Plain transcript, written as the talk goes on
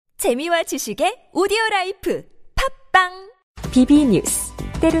재미와 지식의 오디오라이프 팝빵 BB 뉴스.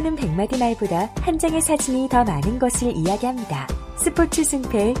 때로는 100마디 말보다 한 장의 사진이 더 많은 것을 이야기합니다. 스포츠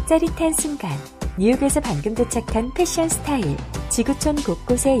승패의 짜릿한 순간, 뉴욕에서 방금 도착한 패션 스타일, 지구촌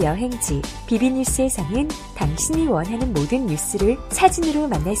곳곳의 여행지, BB 뉴스에서는 당신이 원하는 모든 뉴스를 사진으로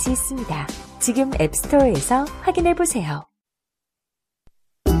만날 수 있습니다. 지금 앱스토어에서 확인해보세요.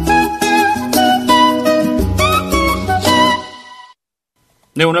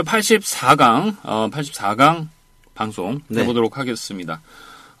 네, 오늘 84강 방송 해보도록 하겠습니다.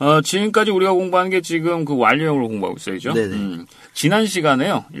 지금까지 우리가 공부한 게 지금 그 완료형으로 공부하고 있어야죠. 지난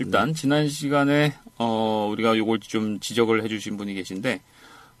시간에요. 일단 지난 시간에 우리가 요걸 좀 지적을 해주신 분이 계신데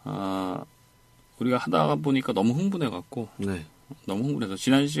우리가 하다가 보니까 너무 흥분해갖고 너무 흥분해서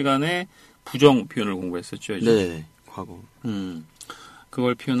지난 시간에 부정 표현을 공부했었죠. 이제? 네, 과거.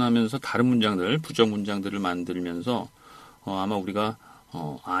 그걸 표현하면서 다른 문장들, 부정 문장들을 만들면서 아마 우리가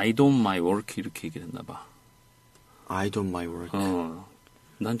I don't my work 이렇게 얘기를 했나 봐. I don't my work.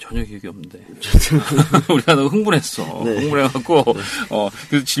 난 전혀 기억이 없는데. 우리가 너무 흥분했어. 흥분해갖고,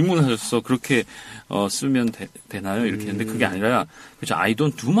 그래서 질문하셨어. 그렇게, 쓰면 되나요? 이렇게 했는데, 그게 아니라, 그죠. I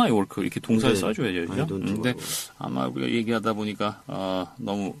don't do my work. 이렇게 동사를 써줘야죠. 그죠? 근데 아마 우리가 얘기하다 보니까,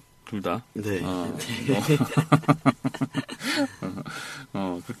 너무 둘 다.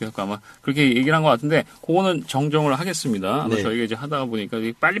 그렇게 해서 아마 그렇게 얘기를 한 것 같은데, 그거는 정정을 하겠습니다. 아마 저희가 이제 하다가 보니까,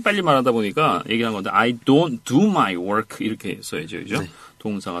 빨리빨리 말하다 보니까 얘기를 한 건데, I don't do my work. 이렇게 써야죠. 그죠?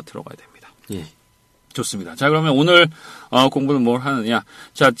 동사가 들어가야 됩니다. 좋습니다. 자, 그러면 오늘 공부는 뭘 하느냐?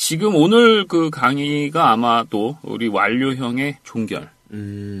 자, 지금 오늘 그 강의가 아마 또 우리 완료형의 종결,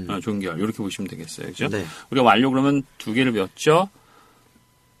 종결 이렇게 보시면 되겠어요, 그죠? 우리가 완료 그러면 두 개를 배웠죠.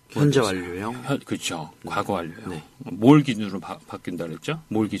 현재 완료형. 그렇죠. 과거 완료형. 뭘 기준으로 바뀐다 그랬죠?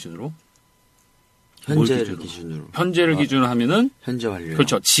 뭘 기준으로? 현재를 기준으로. 현재를 기준으로 하면은 현재 완료.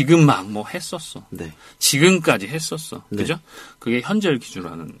 그렇죠. 지금 막 뭐 했었어. 지금까지 했었어. 그죠? 그게 현재를 기준으로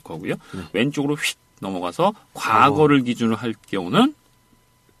하는 거고요. 왼쪽으로 휙 넘어가서 과거를 기준으로 할 경우는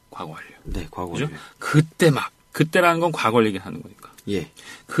과거 완료. 과거 그죠? 완료. 그때라는 건 과거를 얘기하는 거니까.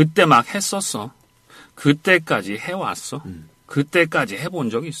 그때 막 했었어. 그때까지 해왔어. 그때까지 해본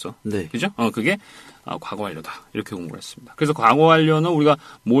적이 있어. 그죠? 그게 과거 완료다. 이렇게 공부를 했습니다. 그래서 과거 완료는 우리가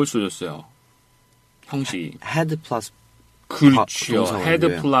뭘 써줬어요? 형식. had 플러스. 그렇죠. had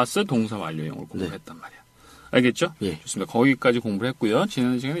플러스 동사 완료형을 공부를 했단 말이야. 알겠죠? 좋습니다. 거기까지 공부를 했고요.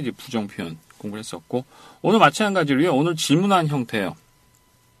 지난 시간에 이제 부정 표현 공부를 했었고, 오늘 마찬가지로요. 오늘 질문한 형태예요.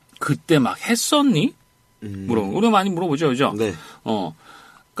 그때 막 했었니? 우리가 많이 물어보죠, 그죠?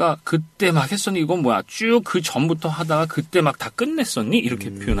 그러니까 그때 막 했었니? 이건 뭐야? 쭉 그 전부터 하다가 그때 막 다 끝냈었니? 이렇게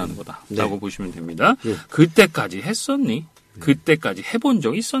표현하는 거다라고 보시면 됩니다. 그때까지 했었니? 그때까지 해본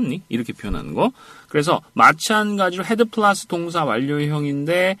적 있었니? 이렇게 표현하는 거. 그래서 마찬가지로 had 플러스 동사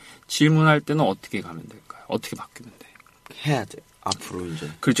완료형인데 질문할 때는 어떻게 가면 될까요? 어떻게 바뀌면 돼요? had 앞으로 이제.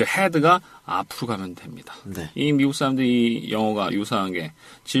 그렇죠. had가 앞으로 가면 됩니다. 이 미국 사람들이 이 영어가 유사한 게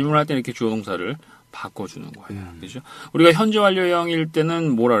질문할 때 이렇게 주어 동사를 바꿔주는 거예요. 그렇죠? 우리가 현재 완료형일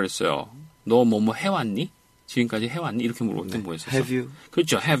때는 뭐라 그랬어요? 너 뭐뭐 해왔니? 지금까지 해왔니? 이렇게 물어볼 때 뭐 했었어? Have you?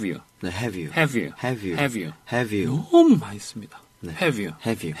 그렇죠. Have you? have you? Have you? Have you? Have you? Have you? 너무 많이 씁니다. Have you?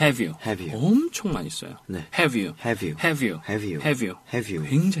 Have you? Have you? Have you? 엄청 많이 써요. Have you? Have you? Have you? Have you? Have you? Have you?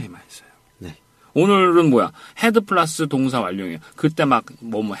 굉장히 많이 써요. 오늘은 뭐야? had 플러스 동사 완료형이에요. 그때 막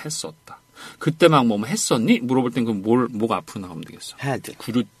뭐뭐 했었다. 그때 막 뭐뭐 했었니? 물어볼 땐 그럼 뭐가 앞으로 나가면 되겠어? had.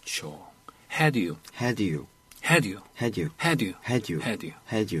 그렇죠. Had you? Had you? Had you? Had you? Had you? Had you? Had you?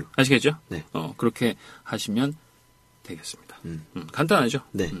 Had you? 아시겠죠? 그렇게 하시면 되겠습니다. 간단하죠?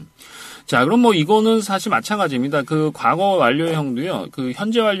 자, 그럼 뭐 이거는 사실 마찬가지입니다. 그 과거 완료형도요, 그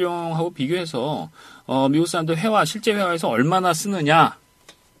현재 완료형하고 비교해서, 미국 사람들 회화, 실제 회화에서 얼마나 쓰느냐?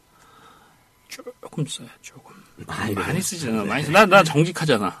 조금 써요, 조금. 많이 쓰잖아, 많이 써. 난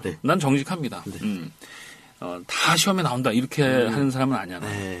정직하잖아. 난 정직합니다. 다 시험에 나온다, 이렇게 하는 사람은 아니야.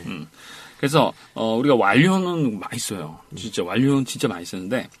 그래서, 우리가 완료는 많이 써요. 진짜, 완료는 진짜 많이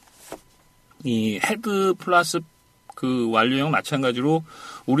쓰는데, 이 had 플러스 그 완료형 마찬가지로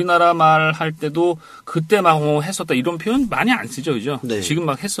우리나라 말 할 때도 그때 막 했었다 이런 표현 많이 안 쓰죠, 그죠? 지금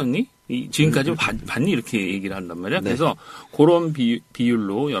막 했었니? 지금까지 봤니? 이렇게 얘기를 한단 말이야. 그래서 그런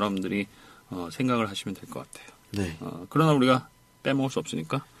비율로 여러분들이 생각을 하시면 될 것 같아요. 그러나 우리가 빼먹을 수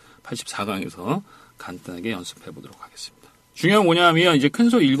없으니까 84강에서 간단하게 연습해 보도록 하겠습니다. 중요한 뭐냐면 이제 큰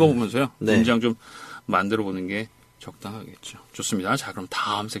소리 읽어보면서요. 문장 좀 만들어 보는 게 적당하겠죠. 좋습니다. 자, 그럼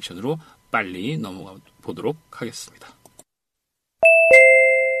다음 섹션으로 빨리 넘어가 보도록 하겠습니다.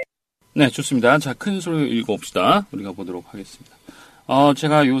 네, 좋습니다. 자, 큰 소리로 읽어봅시다. 우리가 보도록 하겠습니다.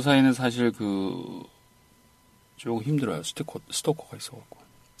 제가 요 사이는 사실 조금 힘들어요. 스토커가 있어갖고.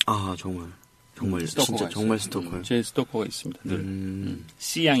 아, 정말 스토커가 진짜 정말 있어요. 스토커요. 제 스토커가 있습니다. 늘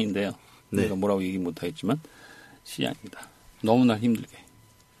C양인데요. 네. 내가 뭐라고 얘기 못하겠지만 C양입니다. 너무나 힘들게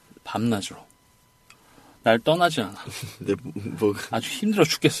밤낮으로 날 떠나지 않아. 네, 뭐 아주 힘들어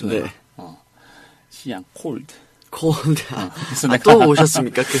죽겠어. 네. 내가. C양 콜드. 콜드. 그래서 내가 또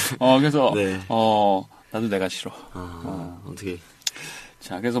오셨습니까? 그래서 네. 나도 내가 싫어. 어떻게?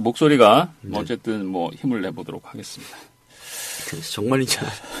 자, 그래서 목소리가 어쨌든 뭐 힘을 내보도록 하겠습니다. 정말인지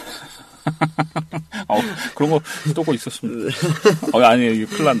그런 거 또 있었습니다. 아니, 이거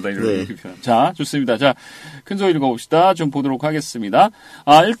큰일 난다. 이렇게 표현. 자, 좋습니다. 자, 큰 소리 읽어봅시다. 좀 보도록 하겠습니다.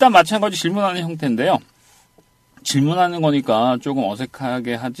 일단 마찬가지 질문하는 형태인데요. 질문하는 거니까 조금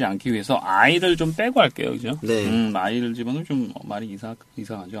어색하게 하지 않기 위해서 I를 좀 빼고 할게요. 그죠? 네. I를 집어넣으면 좀 말이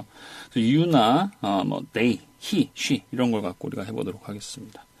이상하죠. 그래서 you나, they, he, she 이런 걸 갖고 우리가 해보도록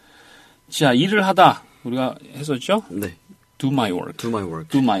하겠습니다. 자, 일을 하다. 우리가 했었죠? 네. do my work. Do my work.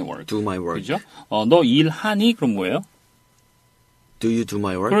 do my work. Do my work. 그죠? 너 일하니? 그럼 뭐예요? Do you do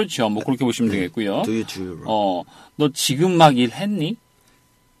my work? 그렇죠. 뭐 그렇게 보시면 되겠고요. Do you do your work? 너 지금 막 일했니?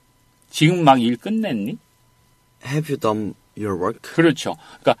 지금 막 일 끝냈니? Have you done your work? 그렇죠.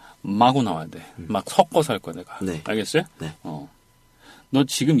 그러니까 마구 나와야 돼. 막 섞어서 할 거야 내가. 네. 알겠어요? 네. 너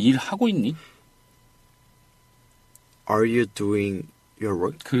지금 일하고 있니? Are you doing your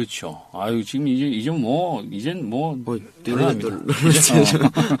work? 그렇죠. 아유 지금 이젠 뭐 놀랍니다.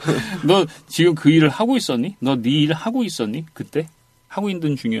 너 지금 그 일을 하고 있었니? 너 네 일 하고 있었니? 그때 하고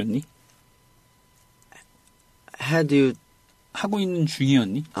있는 중이었니? Had you 하고 있는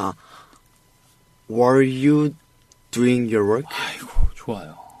중이었니? Were you doing your work? 아이고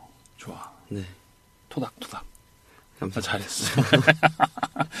좋아요. 좋아. 네. 토닥토닥. 감사합니다. 잘했어.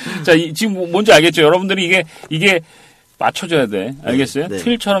 자, 지금 뭔지 알겠죠? 여러분들이 이게 맞춰줘야 돼. 알겠어요? 네.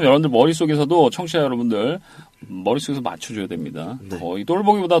 틀처럼 여러분들 머릿속에서도 청취자 여러분들 머릿속에서 맞춰줘야 됩니다. 네. 거의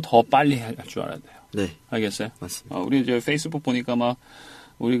똘보기보다 더 빨리 할 줄 알아야 돼요. 네. 알겠어요? 맞습니다. 우리 이제 페이스북 보니까 막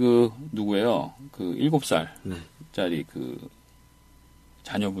우리 누구예요? 7살짜리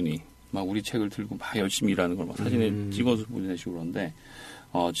자녀분이 막 우리 책을 들고 막 열심히 일하는 걸 막 사진에 찍어서 보내시고 그러는데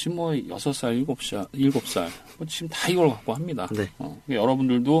지금 뭐 6살, 7살 뭐 지금 다 이걸 갖고 합니다. 네.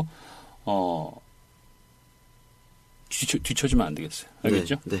 여러분들도 뒤처지면 안 되겠어요.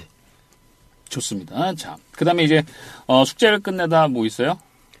 알겠죠? 네. 좋습니다. 자, 그다음에 이제 숙제를 끝내다 뭐 있어요?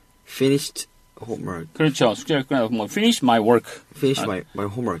 Finished homework. 그렇죠. 숙제를 끝내다 뭐 finish my work. Finish my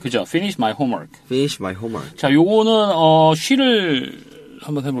homework. 그죠? finish my homework. Finish my homework. 자, 요거는 she를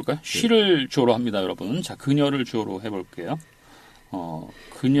한번 해볼까요? she를 주어로 합니다, 여러분. 자, 그녀를 주어로 해볼게요.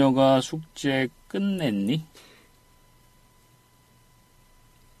 그녀가 숙제 끝냈니?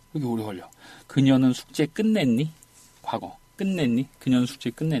 여기 오래 걸려. 그녀는 숙제 끝냈니? 과거. 끝냈니? 그녀는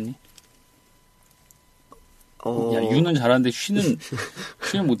숙제 끝냈니? 야, 유는 잘하는데 쉬는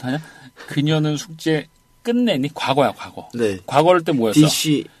못하냐? 그녀는 숙제 끝냈니? 과거야, 과거. 네. 과거를 때 뭐였어?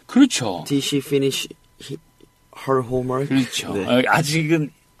 그렇죠. Did she finish her homework? 그렇죠. 네.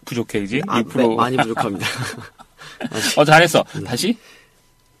 아직은 부족해, 그지? 네, 많이 부족합니다. 잘했어. 다시?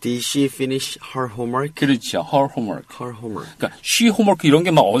 Did she finish her homework? 그렇죠. her homework. Her homework. 그러니까 she homework 이런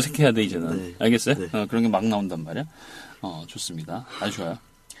게 막 어색해야 돼, 이제는. 네. 알겠어요? 네. 그런 게 막 나온단 말이야. 좋습니다. 아주 좋아요.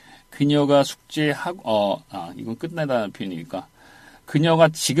 그녀가 숙제하고, 이건 끝내다는 표현이니까. 그녀가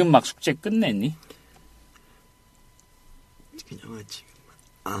지금 막 숙제 끝냈니? 그녀가 지금,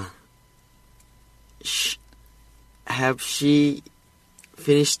 have she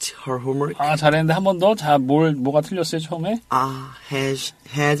finished her homework? 잘했는데 한 번 더. 자, 뭐가 틀렸어요, 처음에?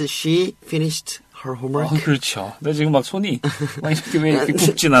 had she finished her homework? 그렇죠. 나 지금 막 손이 막 왜 이렇게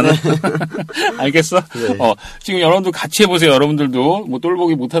굽진 않아? 알겠어? 네. 지금 여러분들 같이 해보세요. 여러분들도 뭐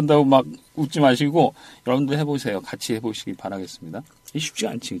똘보기 못한다고 막 웃지 마시고 여러분들 해보세요. 같이 해보시기 바라겠습니다.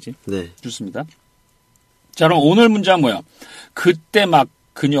 쉽지가 않지, 그지? 네. 좋습니다. 자, 그럼 오늘 문장 뭐야? 그때 막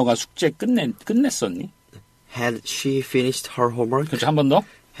그녀가 숙제 끝냈었니? Had she finished her homework? 그렇죠. 한 번 더.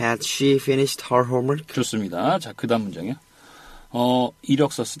 Had she finished her homework? 좋습니다. 자, 그 다음 문장이요.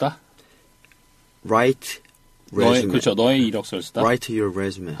 이력서 쓰다. Write resume. 그렇죠. 너의 이력서를 쓰다. Write your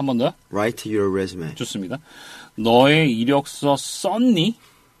resume. 한 번 더. Write your resume. 좋습니다. 너의 이력서 썼니?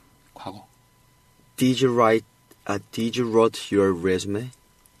 과거. Did you write your resume?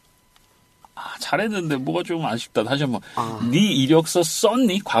 잘했는데 뭐가 좀 아쉽다. 다시 한번. 네 이력서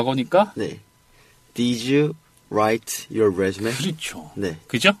썼니? 과거니까. 네. Did you write your resume? 그렇죠. 네.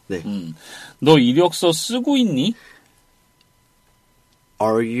 그죠? 네. 너 이력서 쓰고 있니?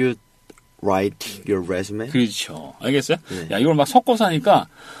 Are you write your resume? 그렇죠. 알겠어요? 네. 야, 이걸 막 섞어서 하니까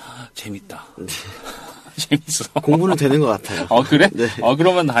재밌다. 재밌어. 공부는 되는 것 같아요. 그래? 네.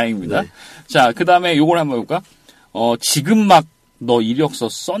 그러면 다행입니다. 네. 자, 그 다음에 요걸 한번 해볼까? 지금 막 너 이력서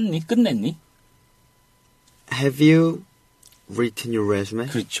썼니? 끝냈니? Have you written your resume?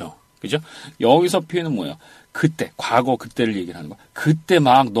 그렇죠. 그죠? 여기서 표현은 뭐예요? 그때, 과거 그때를 얘기를 하는 거야. 그때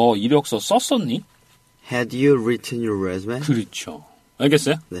막 너 이력서 썼었니? Had you written your resume? 그렇죠.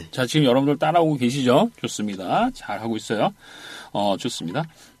 알겠어요? 네. 자, 지금 여러분들 따라오고 계시죠? 좋습니다. 잘하고 있어요. 좋습니다.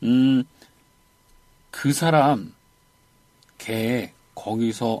 그 사람, 걔,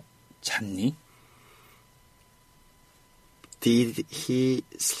 거기서 잤니? Did he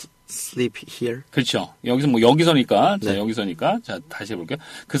sleep here? 그렇죠. 여기서 뭐, 여기서니까. 자, 네. 여기서니까. 자, 다시 해볼게요.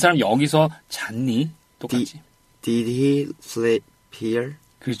 그 사람 여기서 잤니? 똑같이. Did he sleep here?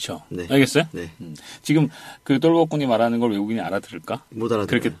 그렇죠. 네. 알겠어요? 네. 지금 그 똘보꾼이 말하는 걸 외국인이 알아들을까? 못 알아들어요.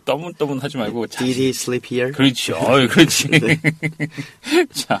 그렇게 떠문떠문하지 말고 Did he sleep here? 그렇죠. 그렇지.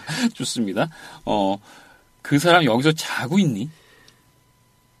 자, 좋습니다. 그 사람 여기서 자고 있니?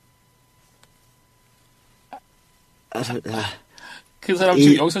 그 사람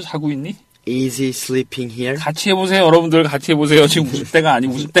지금 여기서 자고 있니? Is he sleeping here? 같이 해보세요, 여러분들. 같이 해보세요. 지금 웃을 때가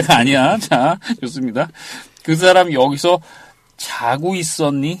아니야. 자, 좋습니다. 그 사람 여기서 자고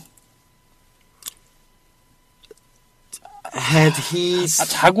있었니? Had he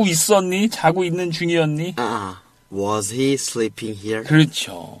자고 있었니? 자고 있는 중이었니? Was he sleeping here?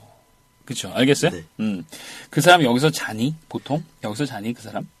 그렇죠. 그렇죠. 알겠어요? 네. 그 사람 여기서 자니? 보통? 여기서 자니? 그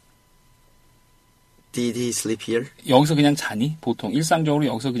사람? Did he sleep here? 여기서 그냥 자니? 보통 일상적으로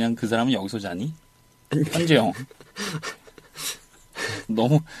여기서 그냥 그 사람은 여기서 자니? 현재형.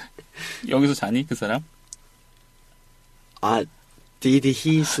 너무 여기서 자니? 그 사람? Did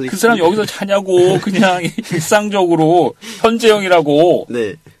he sleep? 그 사람 여기서 자냐고. 그냥 일상적으로 현재형이라고.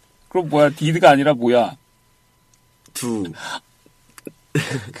 네. 그럼 뭐야? did가 아니라 뭐야? Do.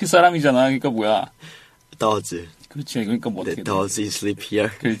 그 사람이잖아. 그러니까 뭐야? Does. 그렇지. 그러니까 뭐 어떻게 돼? Does he sleep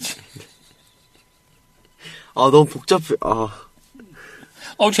here? 그렇지. 너무 복잡해.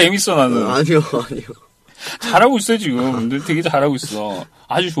 재밌어 나는. 아니요. 잘하고 있어 지금. 근데 되게 잘하고 있어.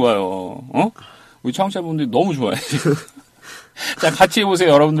 아주 좋아요. 우리 청취자분들이 너무 좋아해. 자, 같이 해보세요,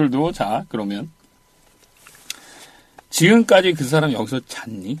 여러분들도. 자, 그러면 지금까지 그 사람 여기서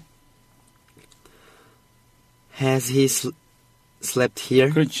잤니? Has he slept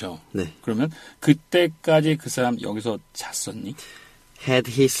here? 그렇죠. 네. 그러면 그때까지 그 사람 여기서 잤었니?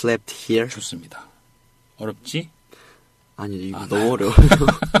 Had he slept here? 좋습니다. 어렵지? 아니, 이거 너무 어려워요.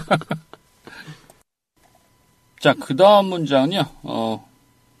 자, 그 다음 문장은요.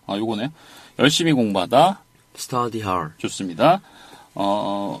 요거네요. 열심히 공부하다. Study hard. 좋습니다.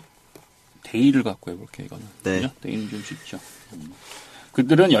 데이를 갖고 해볼게요, 이거는. 네. 그죠? 데이는 좀 쉽죠.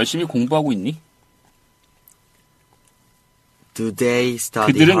 그들은 열심히 공부하고 있니? Do they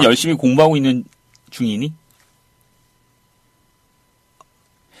study 그들은 hard? 열심히 공부하고 있는 중이니?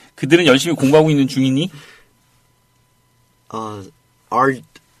 그들은 열심히 공부하고 있는 중이니?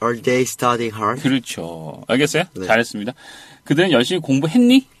 Are they studying hard? 그렇죠. 알겠어요? 네. 잘했습니다. 그들은 열심히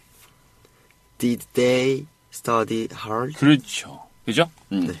공부했니? Did they study hard? 그렇죠. 그죠?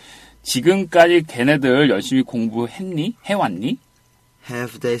 네. 지금까지 걔네들 열심히 공부했니? 해왔니?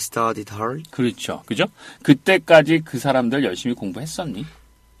 Have they studied hard? 그렇죠. 그죠? 그때까지 그 사람들 열심히 공부했었니?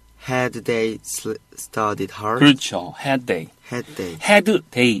 Had they studied hard? 그렇죠. had they. Had they? had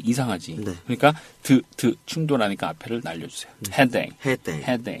they 이상하지. 네. 그러니까 충돌하니까 앞에를 날려주세요. had they. Had they?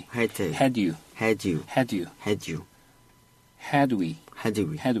 had they. Had they? had you. Had you? had you. Had you? had we. Had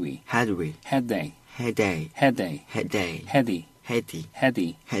we? had we. Had we? had they. Had they? had they. Had they? had he. Had he? had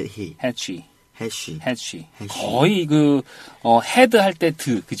he. Had he? had she. Had she? had she. had she. 거의 had 할 때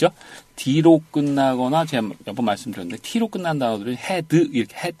그죠? D로 끝나거나 제가 몇 번 말씀드렸는데 T로 끝난 단어들은 had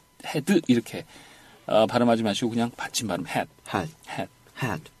이렇게 had 이렇게 발음하지 마시고 그냥 받침 발음 had.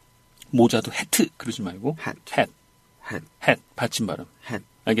 Had. 모자도 hat 그러지 말고 Had. had 받침 발음. Had.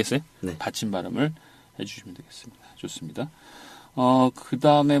 알겠어요? 네. 받침 발음을 해주시면 되겠습니다. 좋습니다. 그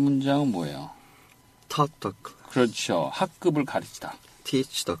다음에 문장은 뭐예요? Taught the class. 그렇죠. 학급을 가르치다.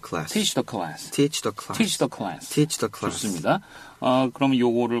 Teach the class. Teach the class. Teach the class. Teach the class. Teach the class. 좋습니다. 그럼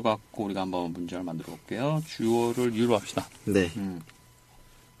요거를 갖고 우리가 한번 문장을 만들어 볼게요. 주어를 you로 합시다. 네.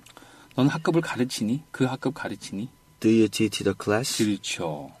 너는 학급을 가르치니? 그 학급 가르치니? Do you teach the class?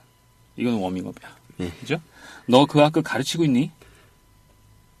 그렇죠. 이건 워밍업이야. 네. 그죠? 너 그 학급 가르치고 있니?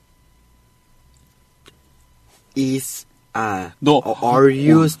 Are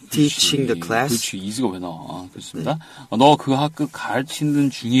you teaching the class? 그렇지. is가 왜 나와? 그렇습니다. 너 그 학급 가르치는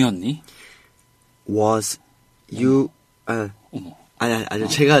중이었니? Was you 어머. 아니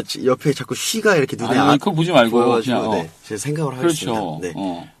제가 옆에 자꾸 she가 이렇게 눈에 그거 보지 말고 보여가지고 그냥 제가 생각을 그렇죠. 하겠습니다.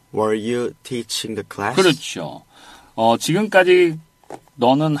 네. Were you teaching the class? 그렇죠. 지금까지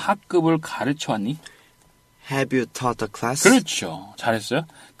너는 학급을 가르쳐 왔니? Have you taught the class? 그렇죠. 잘했어요.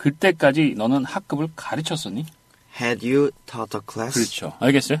 그때까지 너는 학급을 가르쳤었니? Had you taught the class? 그렇죠.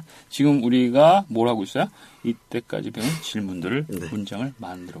 알겠어요? 지금 우리가 뭘 하고 있어요? 이때까지 배운 질문들을 네. 문장을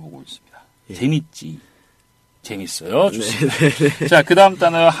만들어 보고 있습니다. 예. 재밌지? 재밌어요. 좋습니다. 네. 자, 그 다음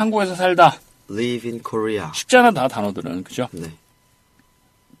단어 한국에서 살다. Live in Korea. 쉽잖아, 다 단어들은. 그죠? 네.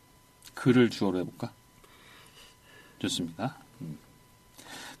 그를 주어로 해볼까? 좋습니다.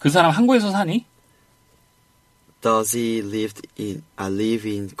 그 사람 한국에서 사니? Does he live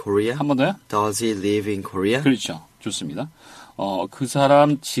in Korea? 한 번 더요? Does he live in Korea? 그렇죠. 좋습니다. 그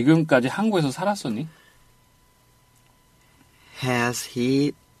사람 지금까지 한국에서 살았었니? Has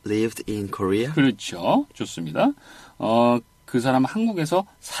he lived in Korea? 그렇죠. 좋습니다. 그 사람 한국에서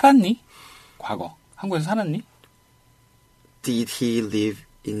살았니? 과거. 한국에서 살았니? Did he live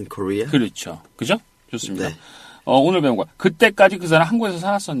in Korea? 그렇죠. 그죠? 좋습니다. 네. 오늘 배운 거. 그때까지 그 사람 한국에서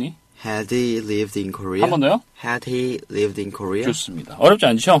살았었니? Had he lived in Korea? 한 번 더요? Had he lived in Korea? 좋습니다. 어렵지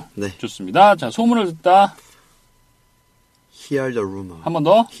않죠? 네. 좋습니다. 자, 소문을 듣다. Hear the rumor. 한 번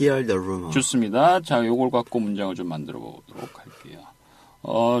더. Hear the rumor. 좋습니다. 자, 요걸 갖고 문장을 좀 만들어 보도록 할게요.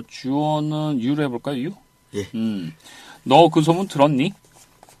 주어는 you로 해볼까요? you? 예. 너 그 소문 들었니?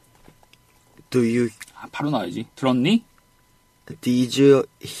 Do you 바로 나와야지. 들었니? Did you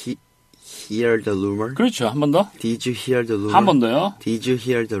hear the rumor? 그렇죠. 한 번 더. Did you hear the rumor? 한 번 더요. Did you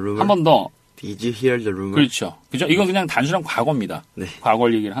hear the rumor? 한 번 더. Did you hear the rumor? 그렇죠. 그죠? 이건 그냥 단순한 과거입니다. 네.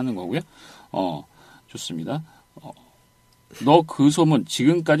 과거를 얘기를 하는 거고요. 좋습니다. 너 그 소문,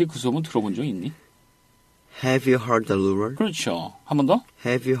 지금까지 그 소문 들어본 적 있니? Have you heard the rumor? 그렇죠. 한 번 더.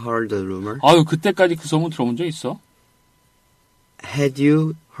 Have you heard the rumor? 아유, 그때까지 그 소문 들어본 적 있어? Had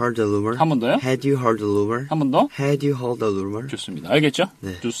you heard the rumor? 한 번 더요. Had you heard the rumor? 한 번 더. Had you heard the rumor? 좋습니다. 알겠죠?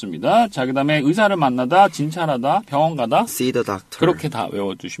 네. 좋습니다. 자, 그 다음에 의사를 만나다, 진찰하다, 병원 가다. See the doctor. 그렇게 다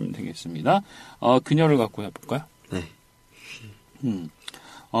외워두시면 되겠습니다. 그녀를 갖고 해볼까요? 네.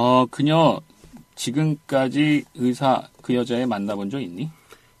 그녀 지금까지 의사 그 여자애 만나본 적 있니?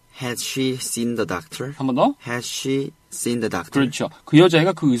 Had she seen the doctor? 한 번 더. Had she seen the doctor? 그렇죠. 그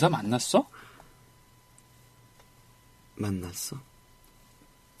여자애가 그 의사 만났어? 만났어.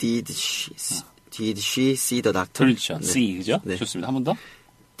 Did she see the doctor? 그렇죠. 네. see, 그죠? 네. 좋습니다. 한 번 더.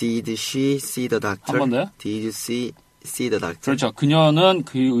 Did she see the doctor? 한 번 더요. Did you see the doctor? 그렇죠. 그녀는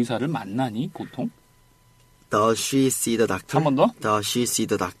그 의사를 만나니, 보통? Does she see the doctor? 한 번 더. Does she see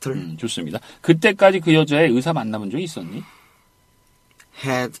the doctor? 좋습니다. 그때까지 그 여자애 의사 만나본 적 있었니?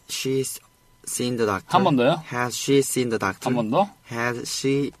 Had she seen the doctor? 한 번 더요. Has she seen the doctor? 한 번 더. Had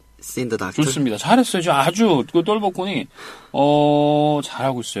she seen the doctor? 좋습니다. 잘했어요. 지금 아주 그 똘복군이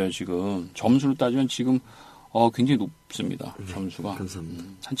잘하고 있어요. 지금 점수로 따지면 지금 굉장히 높습니다. 점수가 감사합니다.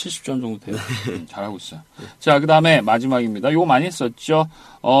 한 70점 정도 돼요. 잘하고 있어요. 자, 그 다음에 마지막입니다. 이거 많이 했었죠.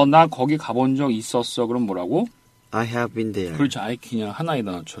 나 거기 가본 적 있었어. 그럼 뭐라고? I have been there. 그렇죠. 아예 그냥 하나의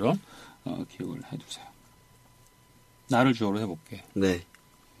단어처럼 기억을 해두세요. 나를 주어로 해볼게. 네.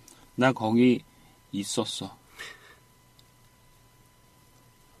 나 거기 있었어.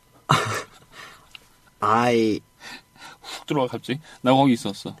 훅 들어와 갑자기. 나 거기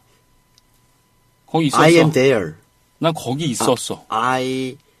있었어. 거기 있었어. I am there. 난 거기 있었어.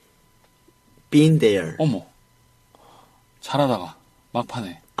 I been there. 어머. 잘하다가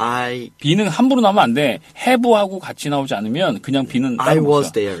막판에. I B는 함부로 나오면 안 돼. have하고 같이 나오지 않으면 그냥 B는 I 따로 was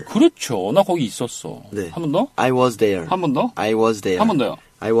먹자. there. 그렇죠. 나 거기 있었어. 네. 한 번 더? I was there. 한 번 더? I was there. 한 번 더요.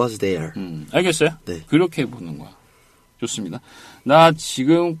 I was there. 알겠어요? 네. 그렇게 보는 거야. 좋습니다. 나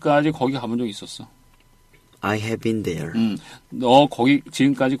지금까지 거기 가본 적 있었어. I have been there. 너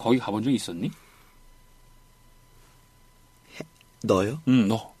지금까지 거기 가본 적 있었니? 너요?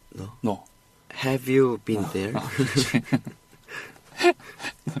 너. Have you been there?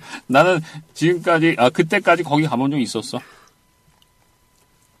 나는 지금까지, 그때까지 거기 가본 적 있었어.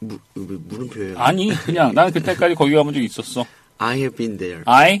 물음표예요. 아니, 그냥, 나는 그때까지 거기 가본 적 있었어. I have been there.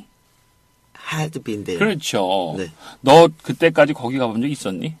 I? Had been there. 그렇죠. 네. 너 그때까지 거기 가본 적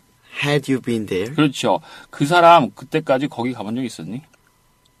있었니? Had you been there? 그렇죠. 그 사람 그때까지 거기 가본 적 있었니?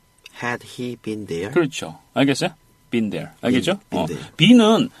 Had he been there? 그렇죠. 알겠어요? been there. 알겠죠? been there.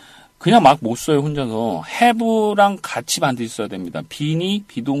 be는 그냥 막 못 써요, 혼자서. have랑 같이 반드시 써야 됩니다. be니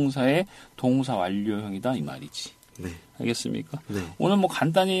비동사의 동사 완료형이다, 이 말이지. 네. 알겠습니까? 네. 오늘 뭐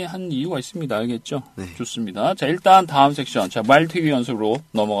간단히 한 이유가 있습니다. 알겠죠? 네. 좋습니다. 자, 일단 다음 섹션. 자, 말튀기 연습으로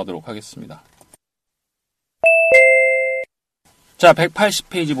넘어가도록 하겠습니다. 자,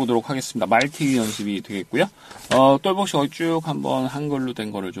 180페이지 보도록 하겠습니다. 말튀기 연습이 되겠고요. 똘복씨 거기 쭉 한번 한글로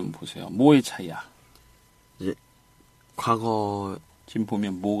된 거를 좀 보세요. 뭐의 차이야? 이제 과거 지금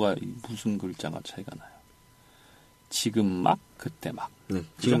보면 무슨 글자가 차이가 나요? 지금 막, 그때 막. 네,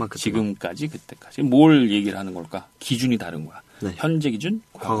 지금 막, 그때 지금까지, 그때까지. 뭘 얘기를 하는 걸까? 기준이 다른 거야. 네. 현재 기준,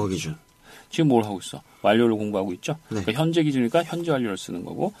 과거 기준. 지금 뭘 하고 있어? 완료를 공부하고 있죠? 네. 그러니까 현재 기준이니까 현재 완료를 쓰는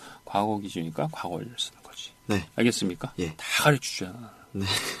거고, 과거 기준이니까 과거 완료를 쓰는 거지. 네. 알겠습니까? 예. 다 가르쳐주잖아. 네.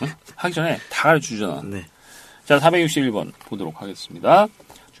 응? 하기 전에 다 가르쳐주잖아. 네. 자, 461번 보도록 하겠습니다.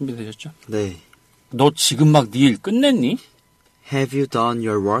 준비되셨죠? 네. 너 지금 막 네 일 끝냈니? Have you done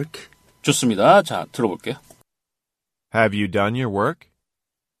your work? 좋습니다. 자, 들어볼게요. Have you done your work?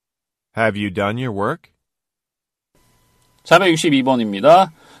 Have you done your work?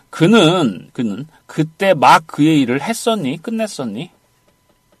 462번입니다. 그는 그때 막 그의 일을 했었니? 끝냈었니?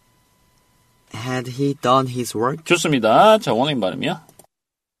 Had he done his work? 좋습니다. 자, 원어민 발음이요.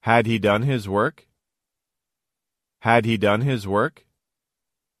 Had he done his work? Had he done his work?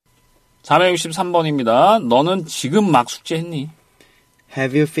 463번입니다. 너는 지금 막 숙제했니?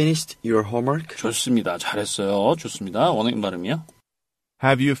 Have you finished your homework? 좋습니다. 잘했어요. 좋습니다. 원어민 발음이요.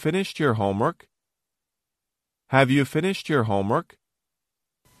 Have you finished your homework? Have you finished your homework?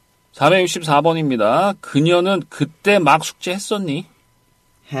 464번입니다. 그녀는 그때 막 숙제했었니?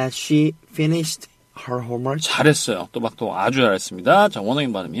 Had she finished her homework? 잘했어요. 또 아주 잘했습니다. 자,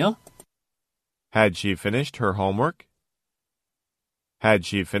 원어민 발음이요. Had she finished her homework? Had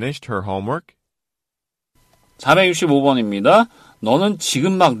she finished her homework? 465번입니다. 너는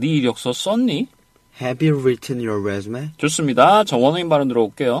지금 막 네 이력서 썼니? Have you written your resume? 좋습니다. 자, 원어민 발음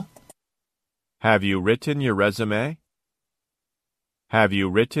들어볼게요. Have you written your resume? Have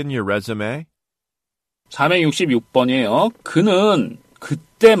you written your resume? 466번이에요. 그는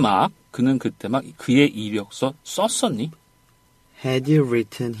그때 막 그의 이력서 썼었니? Had you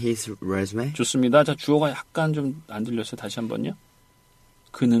written his resume? 좋습니다. 자, 주어가 약간 좀 안 들렸어요. 다시 한번요.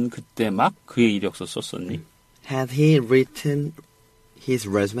 그는 그때 막 그의 이력서 썼었니? Had he written his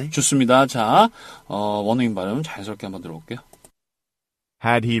resume? 좋습니다. 자, 원어민 발음 자연스럽게 한번 들어볼게요.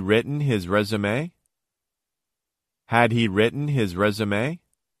 Had he written his resume? Had he written his resume?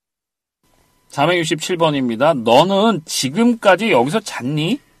 467번입니다. 너는 지금까지 여기서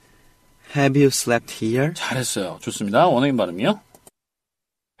잤니? Have you slept here? 잘했어요. 좋습니다. 원어민 발음이요.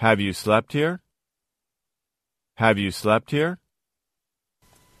 Have you slept here? Have you slept here?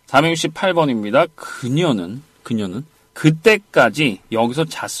 468번입니다. 그녀는 그때까지 여기서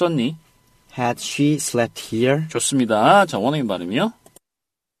잤었니? Had she slept here? 좋습니다. 자, 원어민 발음이요.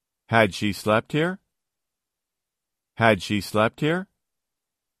 Had she slept here? Had she slept here?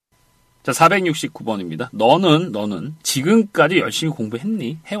 자, 469번입니다. 너는 지금까지 열심히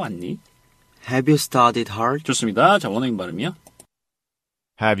공부했니? 해왔니? Have you studied hard? 좋습니다. 자, 원어민 발음이요.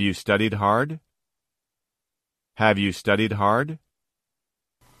 Have you studied hard? Have you studied hard?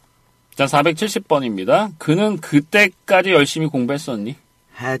 자, 470번입니다. 그는 그때까지 열심히 공부했었니?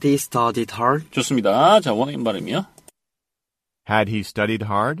 Had he studied hard? 좋습니다. 자, 원어민 발음이요. Had he studied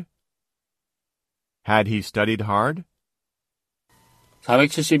hard? Had he studied hard?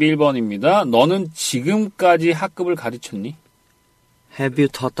 471번입니다. 너는 지금까지 학급을 가르쳤니? Have you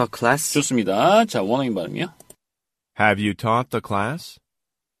taught the class? 좋습니다. 자, 원어민 발음이요. Have you taught the class?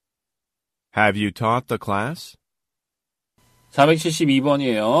 Have you taught the class?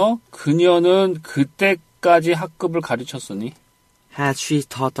 472번이에요. 그녀는 그때까지 학급을 가르쳤었니? Had she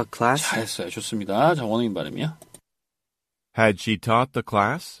taught the class? 잘했어요. 좋습니다. 자, 원어민 발음이요. Had she taught the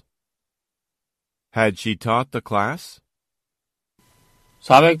class? Had she taught the class?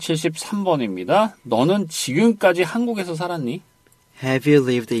 473번입니다. 너는 지금까지 한국에서 살았니? Have you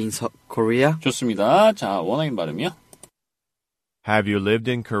lived in Korea? 좋습니다. 자, 원어민 발음이요. Have you lived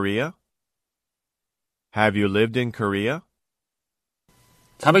in Korea? Have you lived in Korea?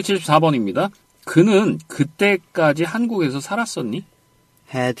 474번입니다. 그는 그때까지 한국에서 살았었니?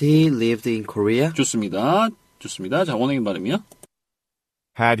 Had he lived in Korea? 좋습니다. 좋습니다. 자, 원어민 발음이요.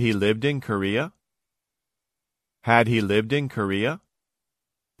 Had he lived in Korea? Had he lived in Korea?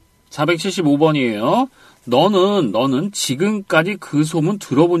 475번이에요. 너는 지금까지 그 소문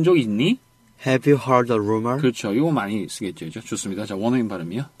들어본 적 있니? Have you heard the rumor? 그렇죠. 이거 많이 쓰겠죠. 좋습니다. 자, 원어민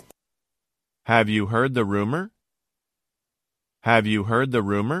발음이요. Have you heard the rumor? Have you heard the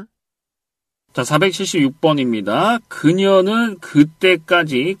rumor? 자, 476번입니다. 그녀는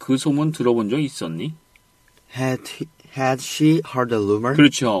그때까지 그 소문 들어본 적 있었니? Had she heard the rumor?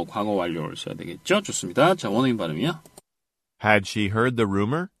 그렇죠. 과거 완료를 써야 되겠죠. 좋습니다. 자, 원어민 발음이요. Had she heard the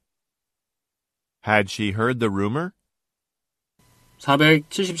rumor? Had she heard the rumor?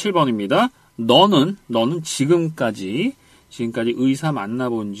 477번입니다. 너는 지금까지 의사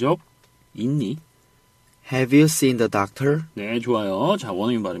만나본 적 있니? Have you seen the doctor? 네, 좋아요. 자,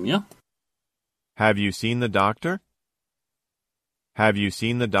 원어민 발음이요. Have you seen the doctor? Have you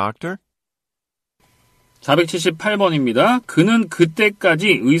seen the doctor? 478번입니다. 그는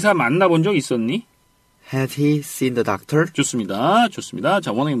그때까지 의사 만나본 적 있었니? Had he seen the doctor? 좋습니다. 좋습니다.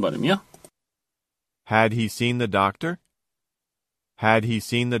 자, 원어민 발음이요. Had he seen the doctor? Had he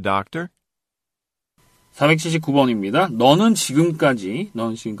seen the doctor? 479번입니다. 너는 지금까지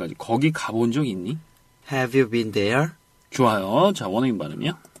거기 가본 적 있니? Have you been there? 좋아요. 자, 원어민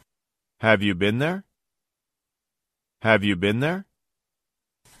발음이요. Have you been there? Have you been there?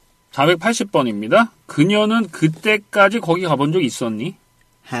 480번입니다. 그녀는 그때까지 거기 가본 적 있었니?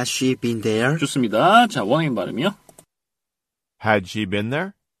 Has she been there? 좋습니다. 자, 원어민 발음이요. Had she been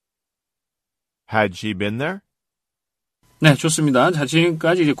there? Had she been there? 네, 좋습니다. 자,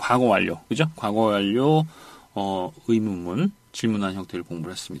 지금까지 이제 과거 완료, 그죠? 과거 완료, 의문문, 질문한 형태를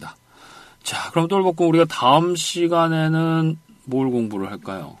공부를 했습니다. 자, 그럼 또 볼고 우리가 다음 시간에는 뭘 공부를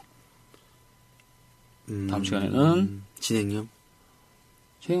할까요? 다음 시간에는 진행형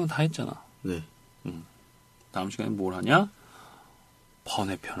다 했잖아. 네. 다음 시간에 뭘 하냐?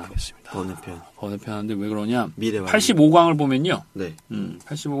 번외편 하겠습니다. 번외편 하는데 왜 그러냐? 85강을 보면요. 네.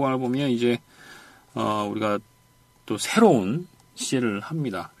 85강을 보면 이제 우리가 또 새로운 시제를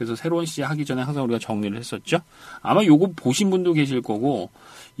합니다. 그래서 새로운 시제 하기 전에 항상 우리가 정리를 했었죠. 아마 요거 보신 분도 계실 거고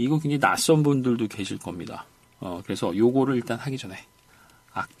이거 굉장히 낯선 분들도 계실 겁니다. 그래서 요거를 일단 하기 전에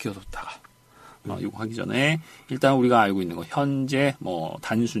아껴뒀다가 요거 하기 전에 일단 우리가 알고 있는 거 현재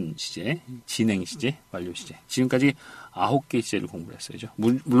단순 시제, 진행 시제, 완료 시제. 지금까지 9개 시제를 공부를 했어요.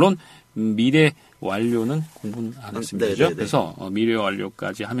 물론 미래 완료는 공부는 안 했습니다. 그죠? 그래서 미래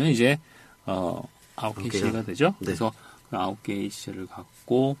완료까지 하면 이제 9개 시제가 되죠. 네. 그래서 그 9개의 시제를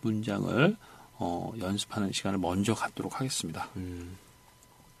갖고 문장을 연습하는 시간을 먼저 갖도록 하겠습니다.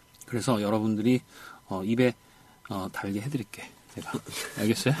 그래서 여러분들이 입에 달게 해드릴게. 제가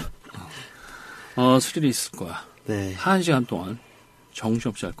알겠어요? 스릴이 있을 거야. 네. 1시간 동안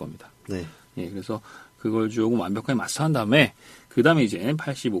정신없이 할 겁니다. 네. 예, 그래서 그걸 조금 완벽하게 마스터한 다음에 그 다음에 이제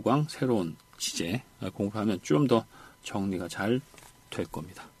 85강 새로운 시제 공부하면 좀 더 정리가 잘 될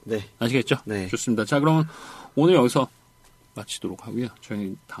겁니다. 네. 아시겠죠? 네. 좋습니다. 자, 그러면 오늘 여기서 마치도록 하고요.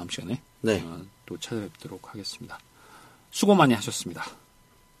 저희 다음 시간에 또 찾아뵙도록 하겠습니다. 수고 많이 하셨습니다.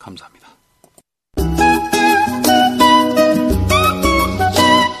 감사합니다.